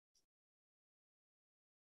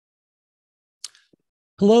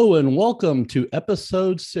Hello and welcome to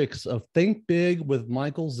episode 6 of Think Big with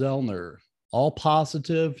Michael Zellner. All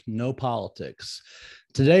positive, no politics.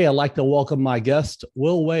 Today, I'd like to welcome my guest,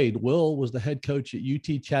 Will Wade. Will was the head coach at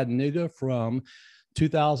UT Chattanooga from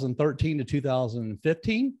 2013 to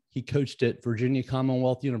 2015. He coached at Virginia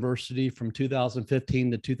Commonwealth University from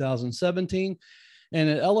 2015 to 2017, and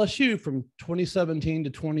at LSU from 2017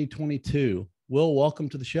 to 2022. Will, welcome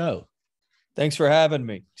to the show. Thanks for having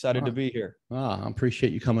me. Excited to be here. I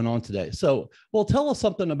appreciate you coming on today. So, well, tell us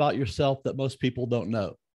something about yourself that most people don't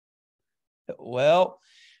know. Well,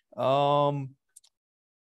 I'm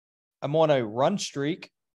on a run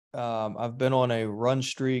streak. I've been on a run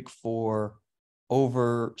streak for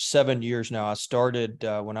over 7 years now. I started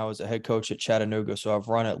when I was a head coach at Chattanooga. So I've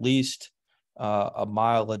run at least a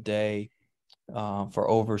mile a day for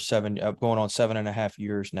over going on 7.5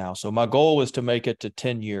 years now. So my goal was to make it to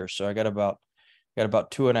 10 years. So I got about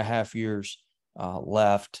 2.5 years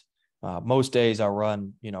left. Most days I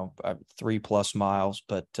run, 3+ miles,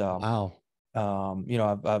 but Wow.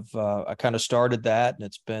 I kind of started that, and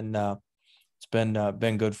it's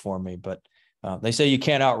been good for me. But they say you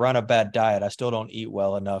can't outrun a bad diet. I still don't eat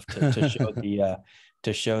well enough to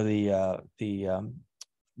show the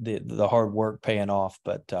hard work paying off.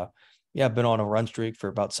 But yeah, I've been on a run streak for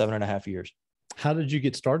about 7.5 years. How did you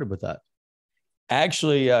get started with that?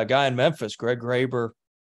 Actually, a guy in Memphis, Greg Graber,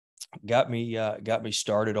 got me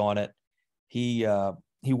started on it. He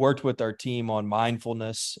worked with our team on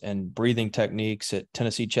mindfulness and breathing techniques at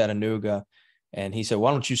Tennessee Chattanooga, and he said,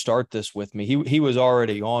 "Why don't you start this with me?" He was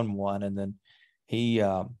already on one, and then he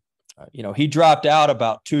dropped out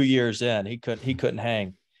about 2 years in. He couldn't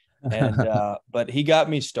hang. And but he got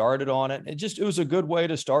me started on it. It was a good way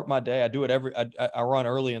to start my day. I do it I run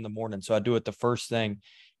early in the morning, so I do it the first thing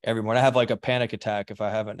every morning. I have like a panic attack if I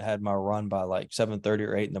haven't had my run by like 7:30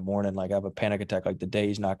 or 8 in the morning. Like I have a panic attack, like the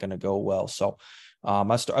day's not going to go well. So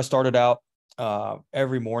I started out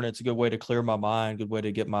every morning. It's a good way to clear my mind, good way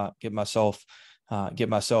to get myself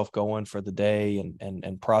going for the day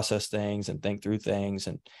and process things and think through things.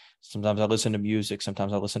 And sometimes I listen to music.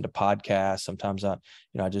 Sometimes I listen to podcasts. Sometimes I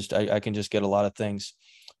can just get a lot of things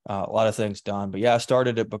done. But yeah, I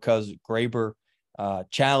started it because Graber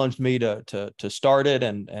challenged me to start it,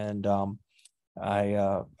 and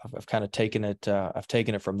I've kind of taken it. I've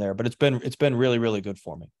taken it from there. But it's been really, really good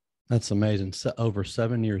for me. That's amazing. So over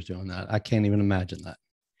 7 years doing that. I can't even imagine that.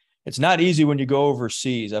 It's not easy when you go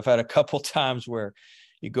overseas. I've had a couple times where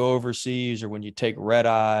you go overseas, or when you take red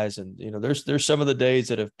eyes, and there's some of the days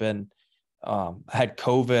that have been I had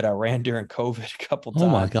COVID. I ran during COVID a couple times. Oh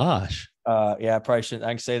my gosh. Yeah, I probably shouldn't.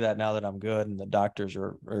 I can say that now that I'm good and the doctors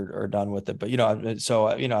are done with it. But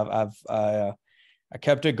I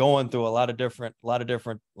kept it going through a lot of different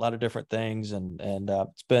things, and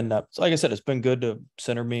it's been like I said, it's been good to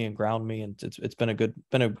center me and ground me, and it's been a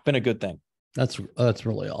good thing. That's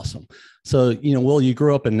really awesome. So, Will, you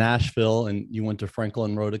grew up in Nashville and you went to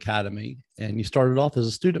Franklin Road Academy, and you started off as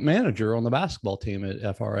a student manager on the basketball team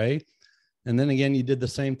at FRA. And then again, you did the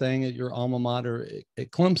same thing at your alma mater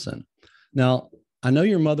at Clemson. Now, I know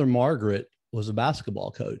your mother, Margaret, was a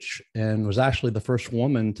basketball coach and was actually the first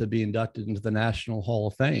woman to be inducted into the National Hall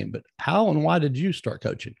of Fame. But how and why did you start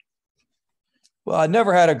coaching? Well, I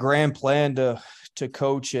never had a grand plan to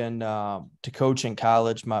coach in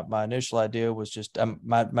college. My initial idea was just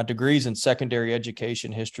my degrees in secondary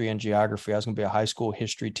education, history and geography. I was going to be a high school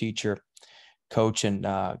history teacher, coach in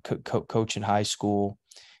high school.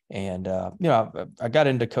 And, I got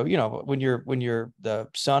into when you're the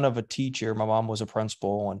son of a teacher. My mom was a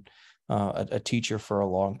principal and a teacher for a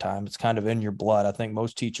long time. It's kind of in your blood. I think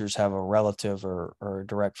most teachers have a relative or a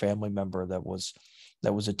direct family member that was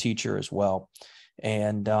a teacher as well.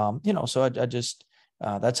 And, so I just,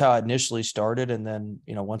 that's how I initially started. And then,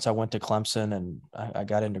 once I went to Clemson and I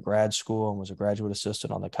got into grad school and was a graduate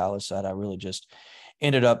assistant on the college side, I really just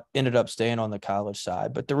ended up staying on the college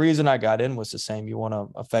side. But the reason I got in was the same. You want to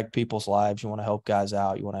affect people's lives. You want to help guys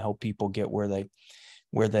out. You want to help people get where they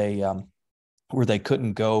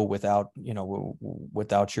couldn't go without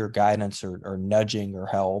your guidance or nudging or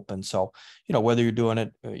help. And so, whether you're doing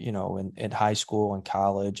it, in high school and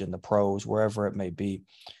college and the pros, wherever it may be,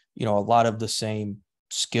 a lot of the same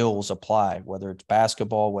skills apply, whether it's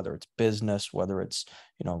basketball, whether it's business, whether it's,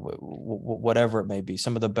 whatever it may be.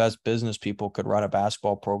 Some of the best business people could run a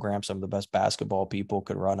basketball program. Some of the best basketball people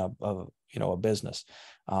could run a business.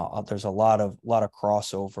 There's a lot of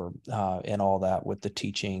crossover in all that with the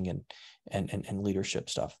teaching and leadership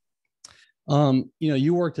stuff.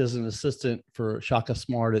 You worked as an assistant for Shaka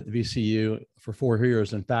Smart at the VCU for 4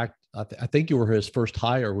 years. In fact, I think you were his first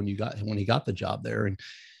hire when he got the job there, and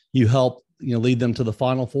you helped lead them to the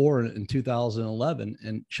Final Four in 2011.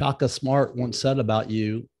 And Shaka Smart once said about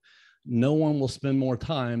you, no one will spend more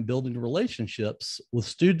time building relationships with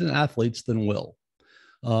student athletes than Will.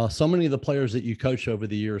 So many of the players that you coach over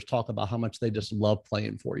the years talk about how much they just love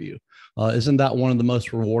playing for you. Isn't that one of the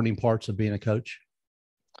most rewarding parts of being a coach?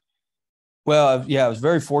 Well, yeah, I was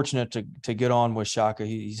very fortunate to get on with Shaka.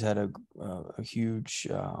 He's had a huge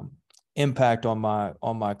impact on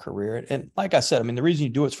my career. And like I said, I mean, the reason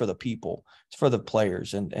you do it's for the people, it's for the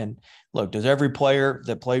players. And look, does every player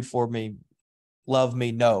that played for me love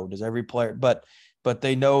me? No. Does every player? But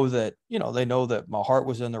they know that they know that my heart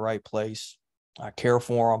was in the right place. I care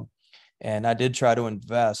for them, and I did try to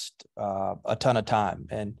invest a ton of time.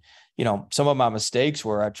 And some of my mistakes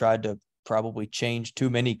were I tried to probably change too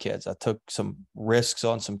many kids. I took some risks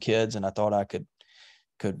on some kids, and I thought I could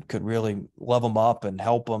really love them up and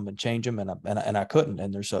help them and change them, and I couldn't.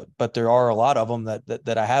 And but there are a lot of them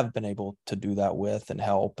that I have been able to do that with and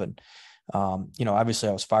help. And obviously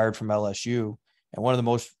I was fired from LSU, and one of the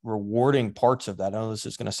most rewarding parts of that, I know this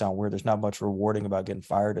is going to sound weird, there's not much rewarding about getting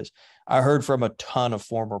fired, is I heard from a ton of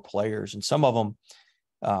former players, and some of them,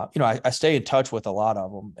 I stay in touch with a lot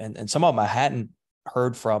of them, and some of them I hadn't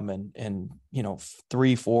heard from in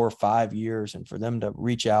 3, 4, 5 years, and for them to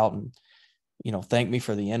reach out and thank me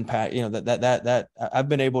for the impact, that I've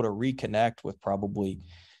been able to reconnect with probably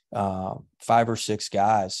 5 or 6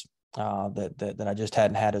 guys that I just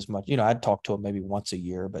hadn't had as much. I'd talk to them maybe once a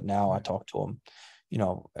year, but now I talk to them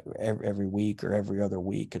every week or every other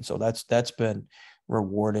week, and so that's been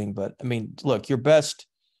rewarding. But I mean, look, you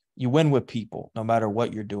win with people, no matter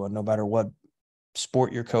what you're doing, no matter what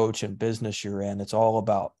sport you're coach and business you're in. It's all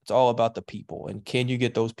about the people. And can you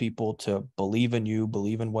get those people to believe in you,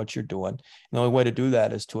 believe in what you're doing? And the only way to do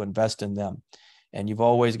that is to invest in them. And you've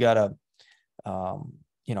always got to, I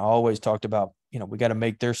always talked about, we got to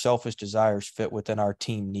make their selfish desires fit within our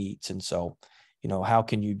team needs. And so, how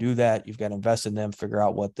can you do that? You've got to invest in them, figure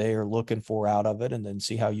out what they are looking for out of it, and then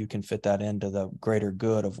see how you can fit that into the greater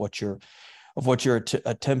good of what you're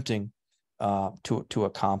attempting to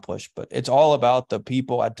accomplish. But it's all about the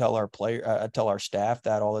people. I tell our staff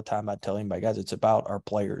that all the time. I tell anybody, guys, it's about our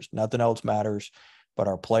players. Nothing else matters but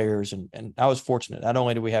our players. And I was fortunate. Not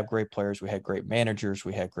only do we have great players, we had great managers,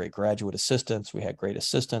 we had great graduate assistants, we had great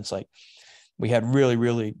assistants. Like, we had really,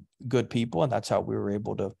 really good people, and that's how we were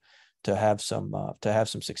able to have some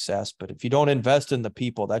success. But if you don't invest in the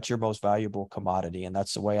people, that's your most valuable commodity. And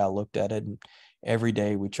that's the way I looked at it. And every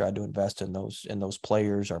day we tried to invest in those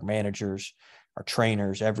players, our managers, our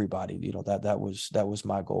trainers, everybody. That was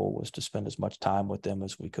my goal, was to spend as much time with them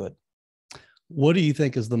as we could. What do you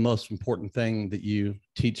think is the most important thing that you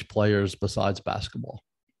teach players besides basketball?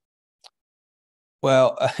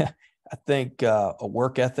 Well, I think a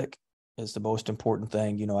work ethic is the most important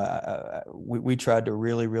thing. We tried to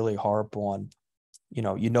really, really harp on,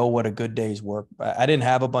 what a good day's work. I didn't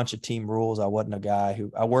have a bunch of team rules. I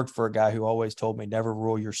worked for a guy who always told me, never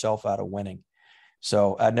rule yourself out of winning.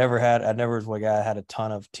 So I never was a guy that had a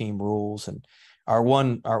ton of team rules. And my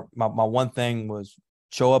one thing was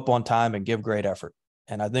show up on time and give great effort.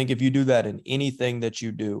 And I think if you do that in anything that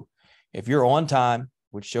you do, if you're on time,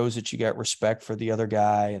 which shows that you got respect for the other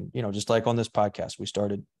guy. And, just like on this podcast, we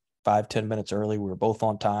started 5-10 minutes early. We were both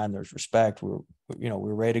on time. There's respect. We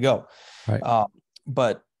were ready to go. Right.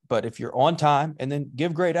 But if you're on time and then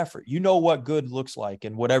give great effort, what good looks like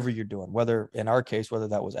in whatever you're doing, whether in our case, whether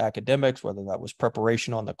that was academics, whether that was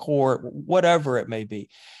preparation on the court, whatever it may be.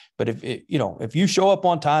 But if you show up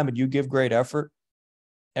on time and you give great effort,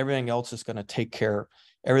 everything else is going to take care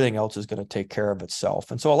of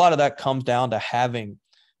itself. And so a lot of that comes down to having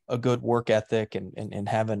a good work ethic and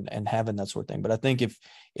having that sort of thing. But I think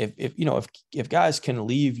if guys can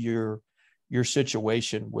leave your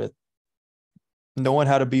situation with knowing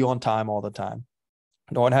how to be on time all the time,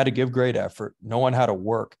 knowing how to give great effort, knowing how to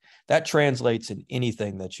work, that translates in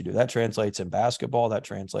anything that you do. That translates in basketball, that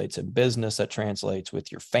translates in business, that translates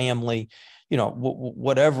with your family,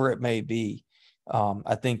 whatever it may be.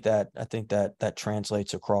 I think that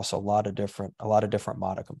translates across a lot of different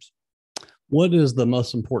modicums. What is the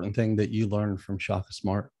most important thing that you learned from Shaka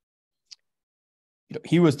Smart?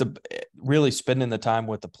 He was really spending the time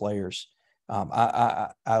with the players.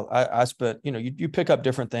 I spent, you pick up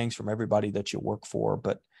different things from everybody that you work for,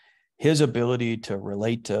 but his ability to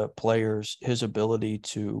relate to players, his ability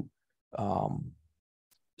to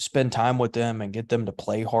spend time with them and get them to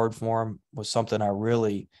play hard for him was something I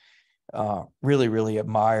really, really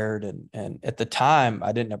admired. And at the time,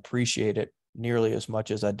 I didn't appreciate it nearly as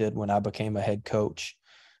much as I did when I became a head coach.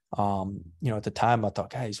 At the time I thought,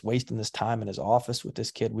 God, he's wasting this time in his office with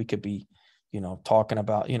this kid. We could be talking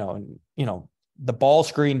about, the ball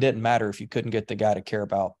screen didn't matter if you couldn't get the guy to care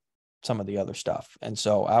about some of the other stuff. And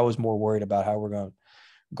so I was more worried about how we're going to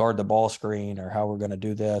guard the ball screen or how we're going to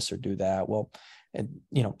do this or do that. Well, and,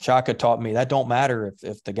 Shaka taught me that don't matter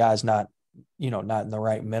if the guy's not in the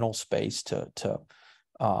right mental space to do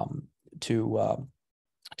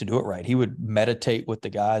it right. He would meditate with the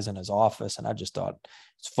guys in his office. And I just thought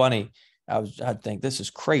it's funny. I'd think this is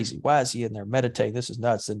crazy. Why is he in there meditating? This is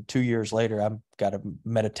nuts. And 2 years later, I've got a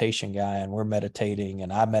meditation guy and we're meditating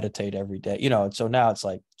and I meditate every day, and so now it's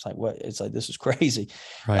like, what? It's like, this is crazy.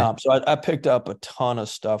 Right. So I picked up a ton of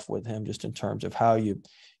stuff with him just in terms of how you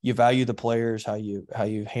value the players, how you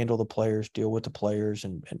handle the players, deal with the players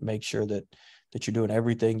and make sure that you're doing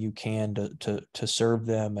everything you can to serve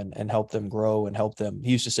them and help them grow and help them.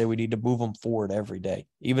 He used to say, we need to move them forward every day,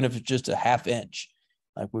 even if it's just a half inch.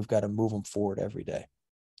 Like we've got to move them forward every day.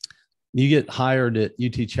 You get hired at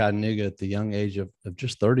UT Chattanooga at the young age of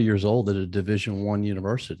just 30 years old at a Division I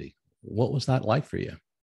university. What was that like for you?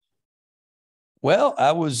 Well,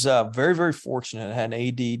 I was very, very fortunate. I had an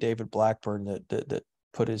AD, David Blackburn, that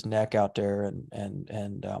put his neck out there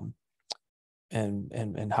and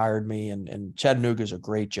hired me. And Chattanooga is a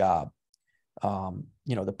great job.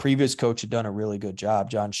 The previous coach had done a really good job,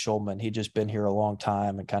 John Schulman. He'd just been here a long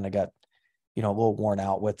time and kind of got a little worn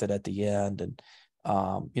out with it at the end. And,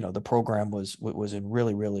 the program was in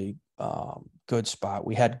really, really good spot.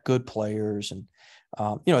 We had good players and,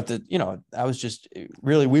 I was just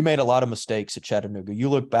really, we made a lot of mistakes at Chattanooga. You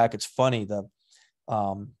look back, it's funny,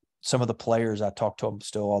 some of the players, I talk to them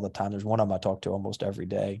still all the time. There's one of them I talk to almost every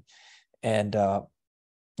day. And,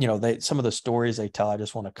 some of the stories they tell, I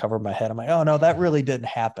just want to cover my head. I'm like, oh no, that really didn't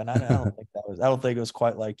happen. I don't think it was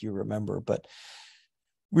quite like you remember, but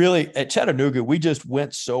really at Chattanooga, we just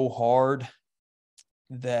went so hard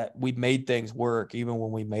that we made things work, even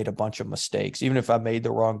when we made a bunch of mistakes, even if I made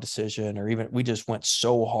the wrong decision, or even we just went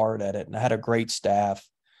so hard at it. And I had a great staff.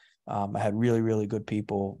 I had really, really good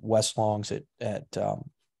people. Wes Long's at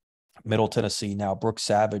Middle Tennessee now. Brooks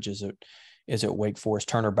Savage is at Wake Forest.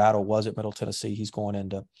 Turner Battle was at Middle Tennessee. He's going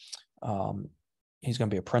to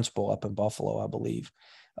be a principal up in Buffalo, I believe.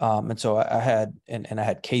 And so I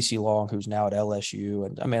had Casey Long, who's now at LSU.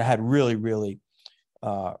 And I mean, I had really, really,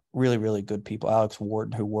 really, really good people. Alex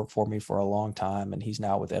Wharton, who worked for me for a long time, and he's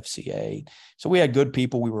now with FCA. So we had good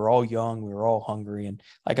people. We were all young. We were all hungry. And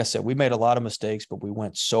like I said, we made a lot of mistakes, but we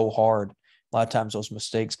went so hard. A lot of times those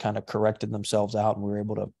mistakes kind of corrected themselves out, and we were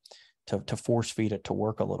able to force feed it to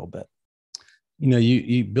work a little bit.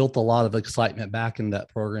 You built a lot of excitement back in that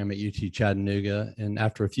program at UT Chattanooga. And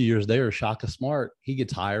after a few years there, Shaka Smart, he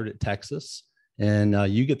gets hired at Texas, and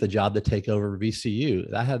you get the job to take over VCU.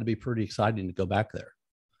 That had to be pretty exciting to go back there.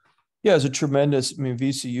 Yeah,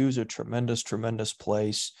 VCU is a tremendous, tremendous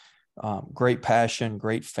place. Great passion,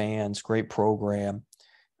 great fans, great program.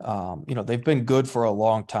 They've been good for a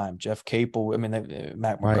long time. Jeff Capel,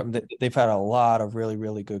 they've had a lot of really,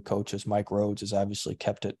 really good coaches. Mike Rhodes has obviously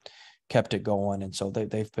kept it going. And so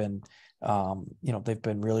they've been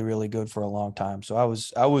really, really good for a long time. So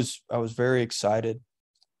I was very excited.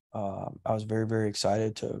 I was very, very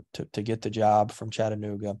excited to get the job from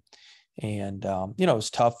Chattanooga. And, it was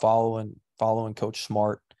tough following Coach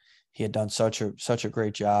Smart. He had done such a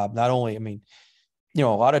great job. Not only, a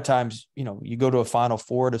lot of times, you go to a Final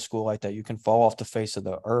Four at a school like that, you can fall off the face of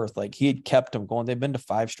the earth. Like he had kept them going. They've been to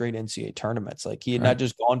 5 straight NCAA tournaments. Like he had not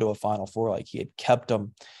just gone to a Final Four, like he had kept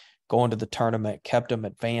them going to the tournament, kept them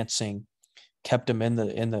advancing, kept them in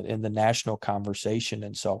the national conversation.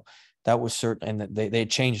 And so that was certain. And they had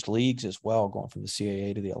changed leagues as well, going from the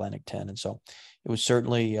CAA to the Atlantic 10. And so it was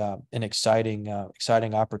certainly an exciting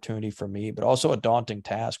opportunity for me, but also a daunting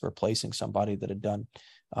task, replacing somebody that had done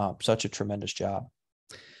such a tremendous job.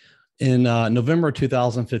 In November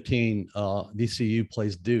 2015, VCU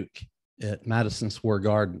plays Duke at Madison Square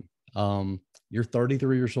Garden. You're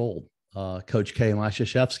 33 years old. Coach K.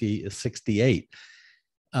 Lashashevsky is 68.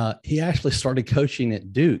 He actually started coaching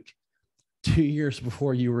at Duke 2 years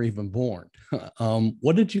before you were even born.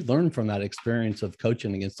 What did you learn from that experience of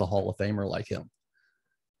coaching against a Hall of Famer like him?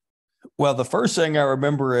 Well, the first thing I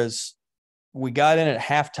remember is we got in at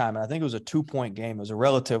halftime, and I think it was a 2-point game. It was a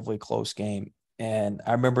relatively close game. And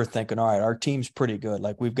I remember thinking, all right, our team's pretty good.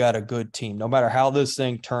 Like we've got a good team, no matter how this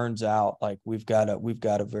thing turns out, like we've got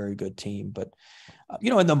a very good team. But,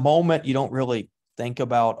 in the moment, you don't really think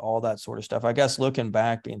about all that sort of stuff. I guess looking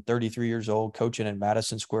back, being 33 years old, coaching in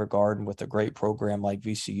Madison Square Garden with a great program like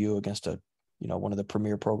VCU against one of the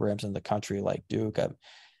premier programs in the country like Duke.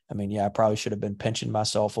 I probably should have been pinching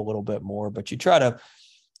myself a little bit more, but you try to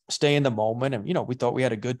stay in the moment. And, we thought we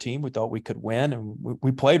had a good team. We thought we could win, and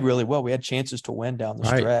we played really well. We had chances to win down the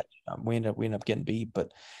stretch. We ended up getting beat.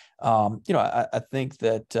 But, I think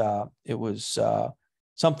that it was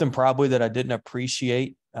something probably that I didn't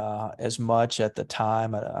appreciate as much at the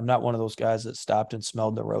time. I'm not one of those guys that stopped and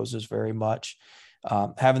smelled the roses very much.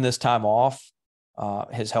 Having this time off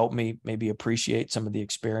has helped me maybe appreciate some of the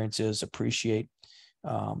experiences, appreciate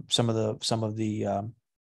some of the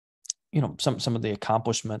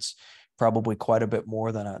accomplishments probably quite a bit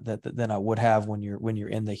more than I would have when you're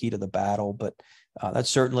in the heat of the battle. But that's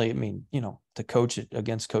certainly, to coach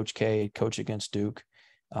against Coach K, coach against Duke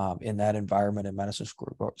in that environment in Madison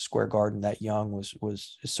Square Garden that young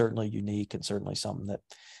was certainly unique, and certainly something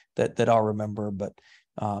that I'll remember. But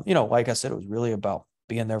like I said, it was really about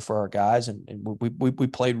being there for our guys, and we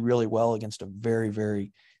played really well against a very,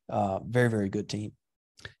 very, very, very good team.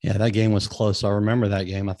 Yeah, that game was close. I remember that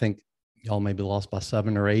game. I think y'all maybe lost by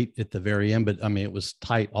 7 or 8 at the very end, but it was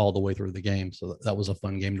tight all the way through the game. So that was a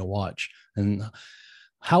fun game to watch. And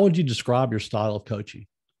how would you describe your style of coaching?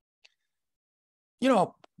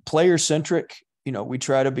 Player centric. We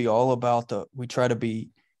try to be all about the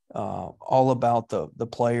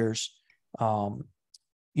players.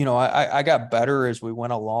 I got better as we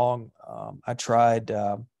went along. I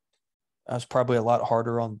was probably a lot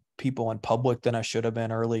harder on people in public than I should have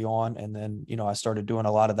been early on. And then, I started doing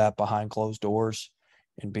a lot of that behind closed doors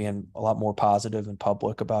and being a lot more positive in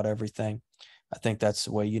public about everything. I think that's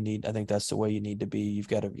the way you need to be. You've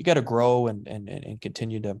got to grow and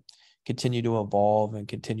continue to evolve and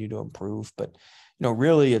continue to improve. But,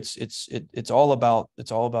 really it's all about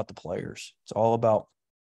the players. It's all about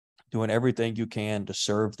doing everything you can to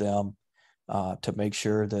serve them, to make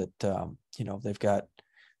sure that, they've got,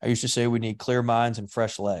 I used to say we need clear minds and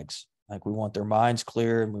fresh legs. Like, we want their minds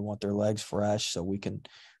clear and we want their legs fresh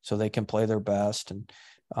so they can play their best. And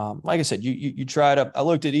like I said, you try to, I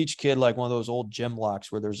looked at each kid like one of those old gym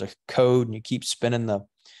locks where there's a code and you keep spinning the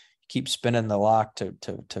lock to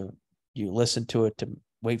you listen to it to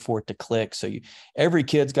wait for it to click. So every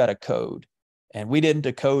kid's got a code, and we didn't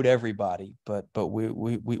decode everybody, but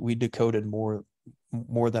we decoded more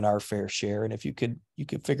than our fair share. And if you could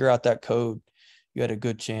figure out that code, you had a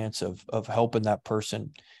good chance of helping that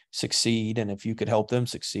person succeed. And if you could help them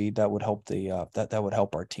succeed, that would help that would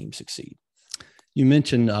help our team succeed. You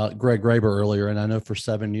mentioned Greg Graber earlier, and I know for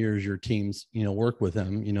 7 years your teams, work with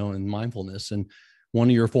him, in mindfulness. And one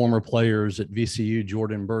of your former players at VCU,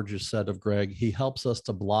 Jordan Burgess, said of Greg, he helps us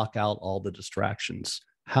to block out all the distractions.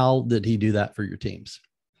 How did he do that for your teams?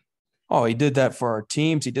 Oh, he did that for our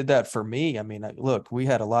teams. He did that for me. Look, we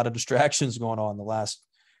had a lot of distractions going on the last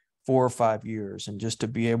 4 or 5 years, and just to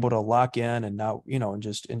be able to lock in and now, and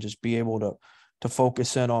just be able to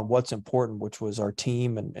focus in on what's important, which was our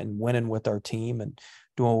team and winning with our team and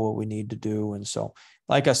doing what we need to do. And so,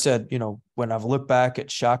 like I said, when I've looked back at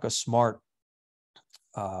Shaka Smart,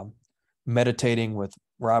 meditating with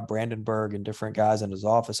Rob Brandenburg and different guys in his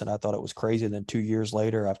office, and I thought it was crazy. And then 2 years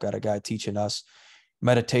later, I've got a guy teaching us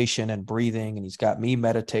meditation and breathing, and he's got me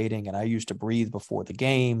meditating, and I used to breathe before the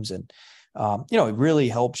games. And it really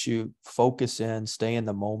helps you focus in, stay in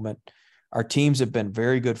the moment. Our teams have been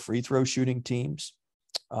very good free throw shooting teams.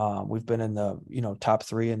 We've been in the, top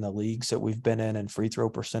 3 in the leagues that we've been in free throw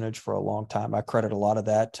percentage for a long time. I credit a lot of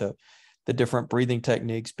that to the different breathing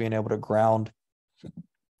techniques, being able to ground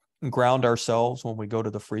ourselves when we go to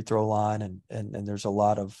the free throw line. And there's a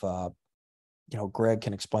lot of, Greg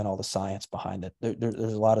can explain all the science behind it.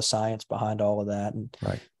 There's a lot of science behind all of that. And,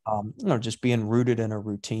 right. Just being rooted in a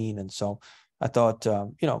routine. And so I thought,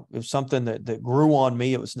 it was something that grew on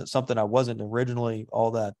me. It was something I wasn't originally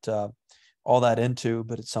all that into,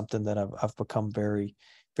 but it's something that I've become very,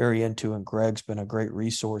 very into. And Greg's been a great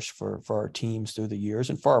resource for our teams through the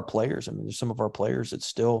years and for our players. There's some of our players that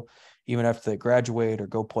still, even after they graduate or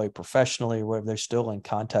go play professionally or whatever, they're still in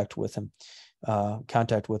contact with him all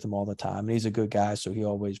the time. And he's a good guy. So he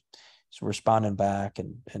always is responding back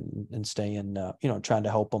and staying, trying to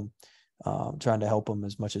help them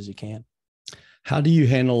as much as he can. How do you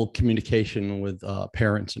handle communication with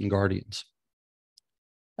parents and guardians?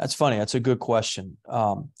 That's funny. That's a good question.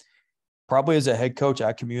 Probably as a head coach,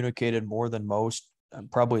 I communicated more than most,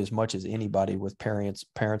 probably as much as anybody with parents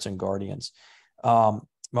and guardians.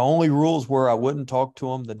 My only rules were I wouldn't talk to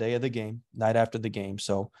them the day of the game, night after the game.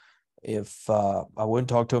 So if I wouldn't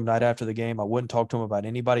talk to them night after the game, I wouldn't talk to them about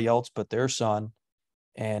anybody else but their son.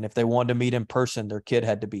 And if they wanted to meet in person, their kid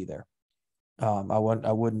had to be there. I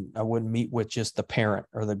wouldn't meet with just the parent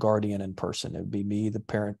or the guardian in person. It would be me, the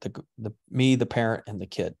parent, the parent, and the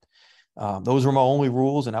kid. Those were my only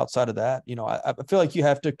rules. And outside of that, I feel like you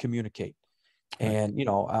have to communicate. Right.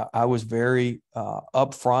 And, I was very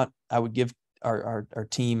upfront. I would give our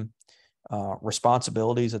team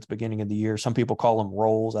responsibilities at the beginning of the year. Some people call them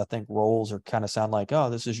roles. I think roles are kind of sound like, oh,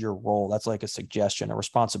 this is your role. That's like a suggestion. A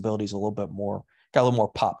responsibility is a little bit more, got a little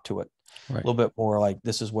more pop to it. Right. A little bit more like,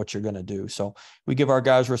 this is what you're going to do. So we give our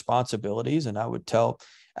guys responsibilities. And I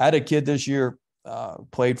had a kid this year,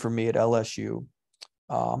 played for me at LSU.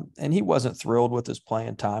 And he wasn't thrilled with his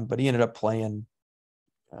playing time, but he ended up playing.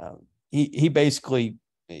 He basically,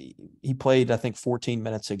 he played, I think, 14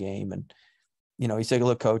 minutes a game. And, he said,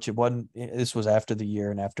 look, coach, this was after the year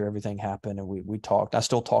and after everything happened. And we talked. I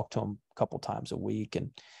still talk to him a couple times a week. And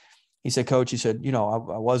he said, coach, he said,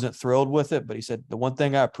 I wasn't thrilled with it, but he said, the one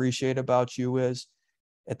thing I appreciate about you is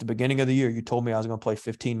at the beginning of the year, you told me I was going to play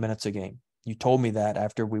 15 minutes a game. You told me that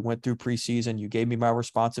after we went through preseason, you gave me my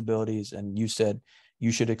responsibilities and you said,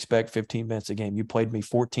 you should expect 15 minutes a game. You played me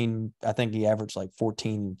 14. I think he averaged like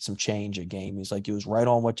 14, some change a game. He's like, he was right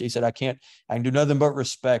on he said, I can do nothing but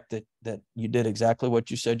respect that you did exactly what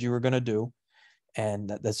you said you were going to do. And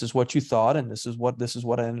this is what you thought. And this is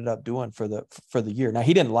what I ended up doing for the year. Now,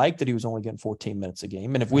 he didn't like that he was only getting 14 minutes a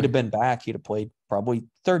game. And if we'd have been back, he'd have played probably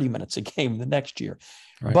 30 minutes a game the next year.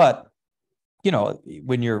 Right. But,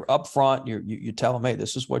 when you're up front, you tell them, hey,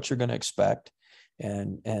 this is what you're going to expect.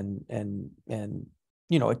 And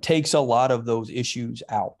it takes a lot of those issues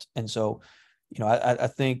out. And so, I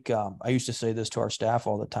think I used to say this to our staff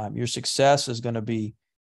all the time. Your success is going to be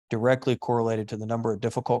directly correlated to the number of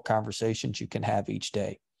difficult conversations you can have each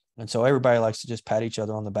day. And so everybody likes to just pat each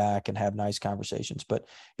other on the back and have nice conversations. But,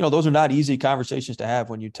 those are not easy conversations to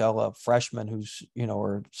have when you tell a freshman who's,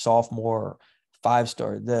 or sophomore or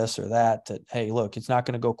 5-star this or that, hey, look, it's not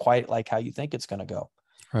going to go quite like how you think it's going to go.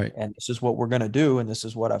 Right. And this is what we're going to do. And this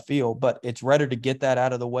is what I feel, but it's better to get that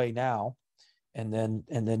out of the way now. And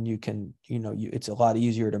then you can, it's a lot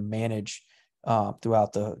easier to manage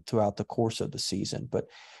throughout the course of the season. But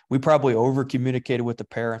we probably over communicated with the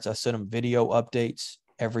parents. I sent them video updates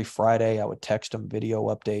every Friday. I would text them video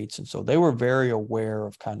updates. And so they were very aware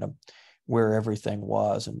of kind of where everything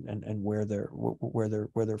was and where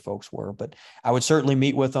their folks were. But I would certainly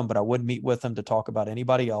meet with them, but I wouldn't meet with them to talk about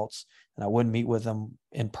anybody else. And I wouldn't meet with them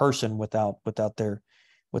in person without their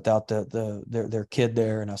kid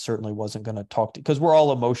there. And I certainly wasn't going to talk to, because we're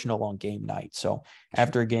all emotional on game night. So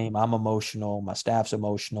after a game, I'm emotional, my staff's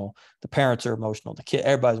emotional, the parents are emotional, the kid,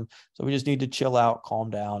 everybody's. So we just need to chill out,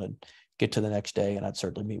 calm down, and get to the next day. And I'd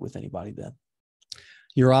certainly meet with anybody then.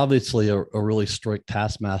 You're obviously a really strict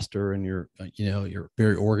taskmaster, and you're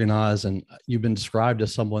very organized, and you've been described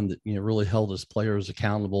as someone that, really held his players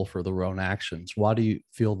accountable for their own actions. Why do you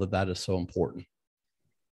feel that is so important?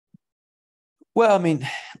 Well, I mean,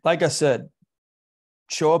 like I said,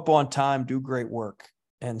 show up on time, do great work.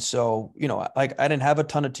 And so, I didn't have a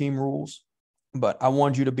ton of team rules, but I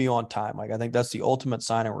wanted you to be on time. Like, I think that's the ultimate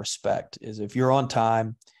sign of respect, is if you're on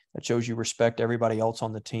time, that shows you respect everybody else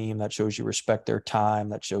on the team. That shows you respect their time.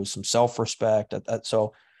 That shows some self-respect.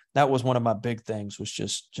 So that was one of my big things, was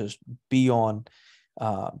just be on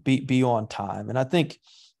time. And I think,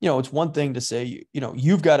 it's one thing to say,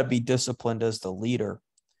 you've got to be disciplined as the leader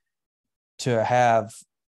to have,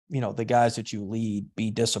 the guys that you lead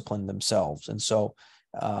be disciplined themselves. And so,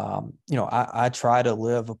 I try to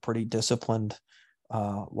live a pretty disciplined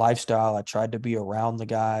lifestyle. I tried to be around the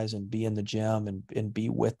guys and be in the gym and be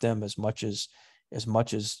with them as much as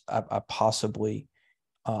I possibly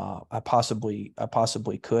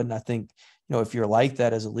could. And I think, if you're like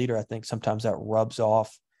that as a leader, I think sometimes that rubs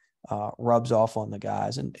off on the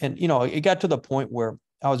guys. And it got to the point where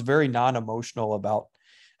I was very non-emotional about,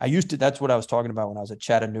 that's what I was talking about when I was at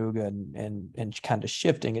Chattanooga and kind of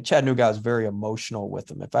shifting. At Chattanooga, I was very emotional with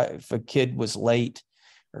them. If a kid was late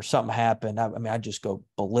or something happened, I'd just go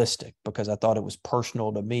ballistic because I thought it was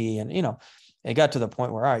personal to me. And, it got to the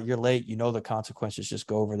point where, all right, you're late, the consequences, just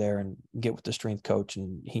go over there and get with the strength coach.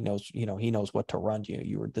 And he knows what to run you.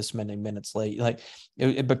 You were this many minutes late. Like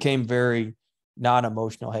it became very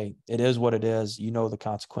non-emotional. Hey, it is what it is. The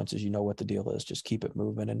consequences, what the deal is, just keep it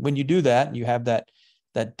moving. And when you do that and you have that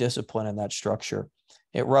discipline and that structure,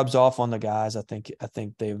 it rubs off on the guys. I think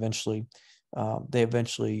they eventually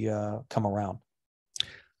come around.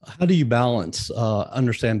 How do you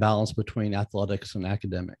understand balance between athletics and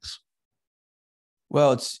academics?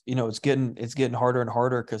 Well, it's getting harder and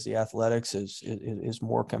harder because the athletics is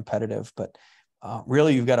more competitive, but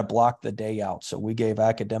really you've got to block the day out. So we gave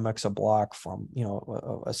academics a block from,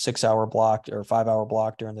 a 6-hour block or 5-hour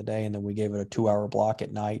block during the day. And then we gave it a 2-hour block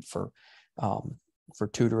at night for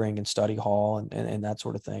tutoring and study hall and that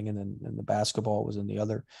sort of thing. And then the basketball was in the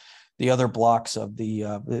other blocks of the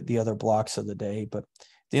other blocks of the day. But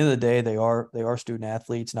the end of the day, they are student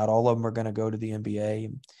athletes. Not all of them are going to go to the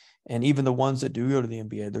NBA, and even the ones that do go to the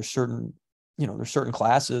NBA, there's certain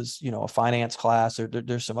classes, a finance class, or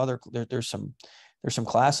there's some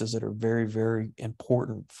classes that are very, very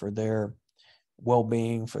important for their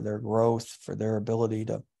well-being, for their growth, for their ability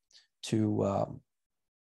to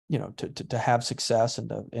have success and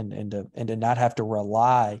to not have to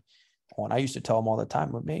rely on. I used to tell them all the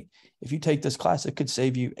time, with me, if you take this class, it could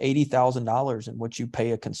save you $80,000 in what you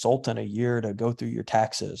pay a consultant a year to go through your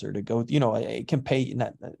taxes, or to go, it can pay, you're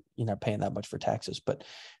not paying that much for taxes, but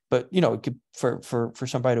it could, for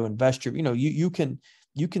somebody to invest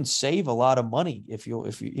you can save a lot of money if you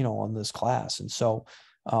on this class. And so,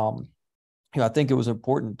 I think it was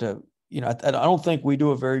important to, I don't think we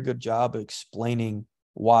do a very good job of explaining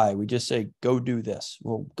why. We just say, go do this.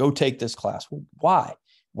 Well, go take this class. Well, why?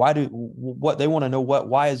 What they want to know,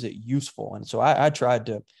 why is it useful? And so I tried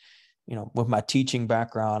to, with my teaching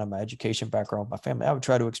background and my education background with my family, I would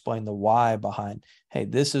try to explain the why behind, hey,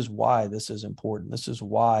 this is why this is important. This is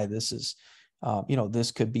why this is,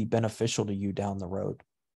 this could be beneficial to you down the road.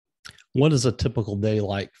 What is a typical day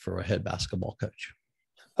like for a head basketball coach?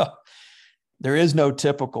 There is no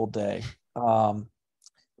typical day.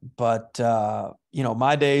 But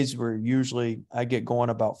my days were usually, I get going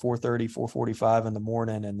about 4:30, 4:45 in the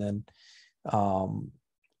morning. And then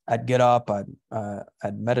I'd get up,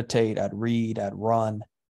 I'd meditate, I'd read, I'd run.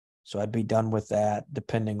 So I'd be done with that,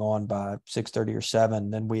 depending on, by 6:30 or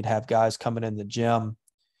 7. Then we'd have guys coming in the gym.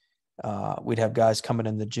 We'd have guys coming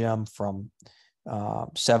in the gym from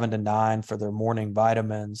 7 to 9 for their morning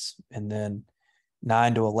vitamins. And then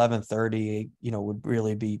 9 to 11:30, would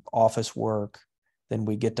really be office work. Then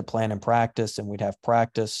we get to plan and practice, and we'd have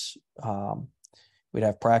practice. We'd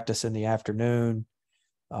have practice in the afternoon.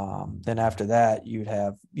 Then after that,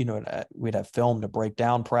 we'd have film to break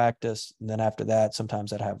down practice. And then after that,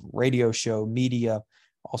 sometimes I'd have radio show, media,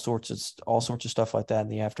 all sorts of stuff like that in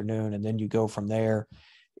the afternoon. And then you go from there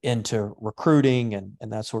into recruiting and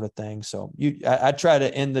that sort of thing. So I try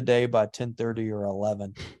to end the day by 10:30 or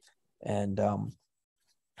 11,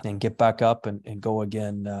 and get back up and go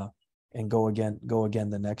again,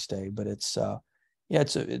 the next day. But it's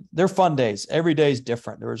they're fun days. Every day is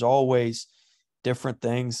different. There's always different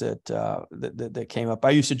things that came up. I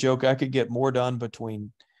used to joke I could get more done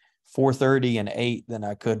between 4:30 and 8 than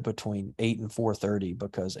I could between 8 and 4:30,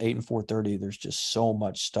 because 8 and 4:30, there's just so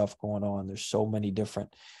much stuff going on. There's so many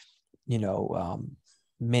different,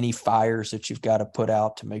 mini fires that you've got to put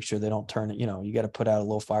out to make sure they don't turn, you got to put out a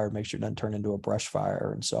little fire to make sure it doesn't turn into a brush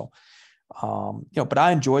fire. And so, but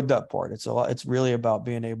I enjoyed that part. It's really about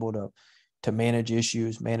being able to manage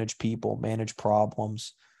issues, manage people, manage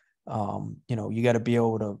problems. You got to be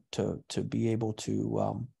able to be able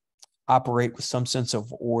to operate with some sense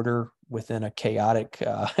of order within a chaotic,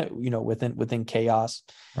 within chaos.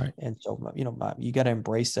 Right. And so, you got to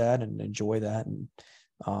embrace that and enjoy that. And,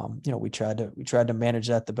 we tried to manage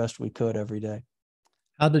that the best we could every day.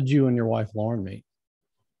 How did you and your wife, Lauren, meet?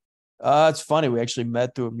 It's funny. We actually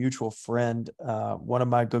met through a mutual friend. One of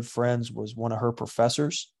my good friends was one of her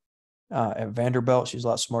professors at Vanderbilt. She's a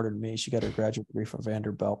lot smarter than me. She got her graduate degree from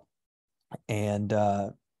Vanderbilt. And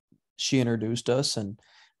she introduced us, and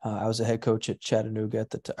I was a head coach at Chattanooga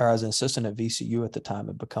or I was an assistant at VCU at the time,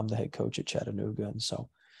 and become the head coach at Chattanooga. And so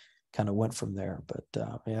kind of went from there. But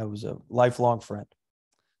it was a lifelong friend.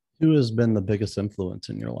 Who has been the biggest influence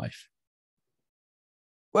in your life?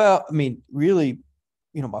 Well, I mean, really,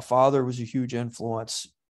 my father was a huge influence.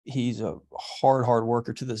 He's a hard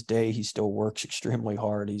worker to this day. He still works extremely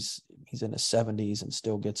hard. He's in his 70s and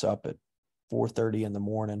still gets up at 4:30 in the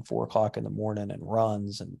morning, 4 o'clock in the morning, and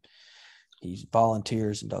runs, and he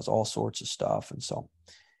volunteers and does all sorts of stuff. And so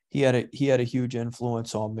he had a huge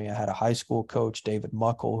influence on me. I had a high school coach, David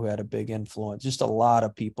Muckle, who had a big influence, just a lot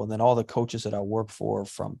of people. And then all the coaches that I worked for,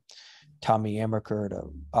 from Tommy Amaker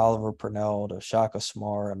to Oliver Purnell to Shaka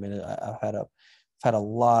Smar. I mean, I've had a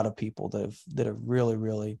lot of people that have really,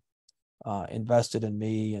 really invested in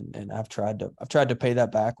me, and I've tried to pay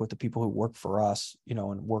that back with the people who work for us,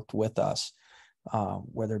 and worked with us,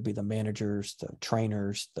 whether it be the managers, the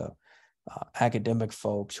trainers, the academic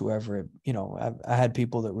folks, whoever. I had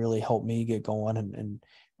people that really helped me get going, and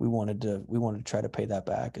we wanted to try to pay that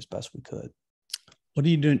back as best we could. What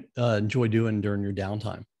do you enjoy doing during your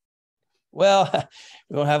downtime? Well,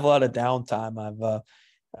 we don't have a lot of downtime.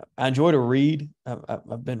 I enjoy to read.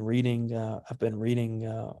 I've been reading. I've been reading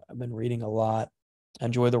a lot. I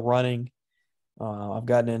enjoy the running. I've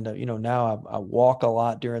gotten into, now I walk a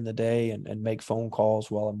lot during the day and make phone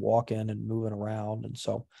calls while I'm walking and moving around. And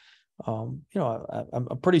so, I'm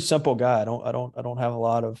a pretty simple guy. I don't have a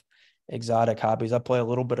lot of exotic hobbies. I play a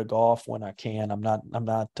little bit of golf when I can. I'm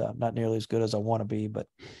not nearly as good as I want to be, but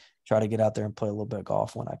try to get out there and play a little bit of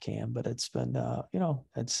golf when I can. But it's been,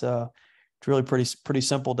 it's really pretty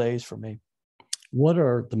simple days for me. What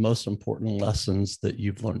are the most important lessons that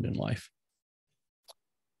you've learned in life?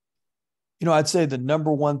 I'd say the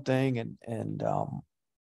number one thing,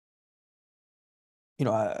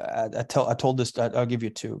 I told this, I'll give you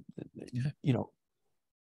two,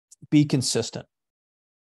 be consistent.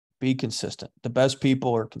 Be consistent. The best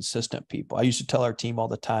people are consistent people. I used to tell our team all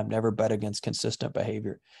the time, never bet against consistent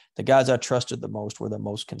behavior. The guys I trusted the most were the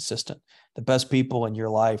most consistent. The best people in your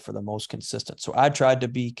life are the most consistent. So I tried to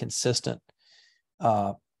be consistent.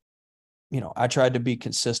 I tried to be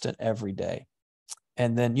consistent every day.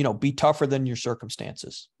 And then, be tougher than your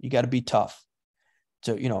circumstances. You got to be tough.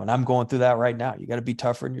 So, and I'm going through that right now. You got to be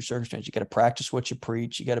tougher in your circumstances. You got to practice what you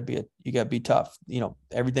preach. You got to be tough.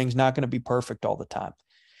 Everything's not going to be perfect all the time.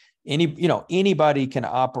 Anybody can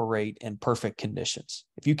operate in perfect conditions.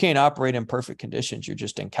 If you can't operate in perfect conditions, you're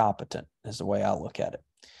just incompetent, is the way I look at it.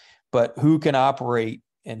 But who can operate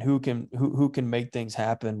and who can make things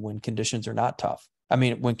happen when conditions are not tough? I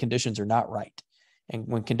mean, when conditions are not right and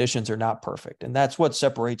when conditions are not perfect. And that's what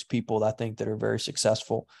separates people, I think, that are very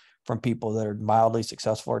successful from people that are mildly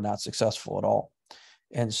successful or not successful at all.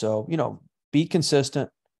 And so, be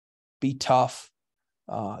consistent, be tough.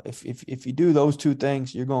 If you do those two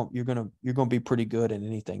things, you're going to be pretty good in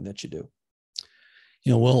anything that you do.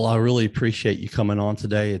 Will, I really appreciate you coming on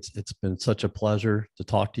today. It's been such a pleasure to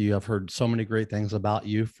talk to you. I've heard so many great things about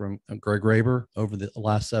you from Greg Graber over the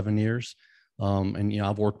last 7 years. And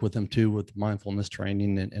I've worked with him too with mindfulness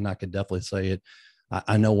training, and I could definitely say it.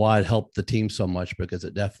 I know why it helped the team so much, because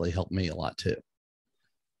it definitely helped me a lot too.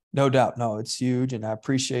 No doubt. No, it's huge. And I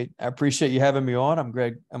appreciate you having me on.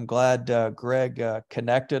 I'm glad Greg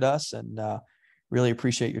connected us, and really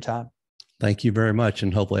appreciate your time. Thank you very much.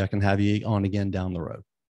 And hopefully I can have you on again down the road.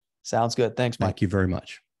 Sounds good. Thanks, Mike. Thank you very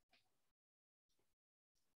much.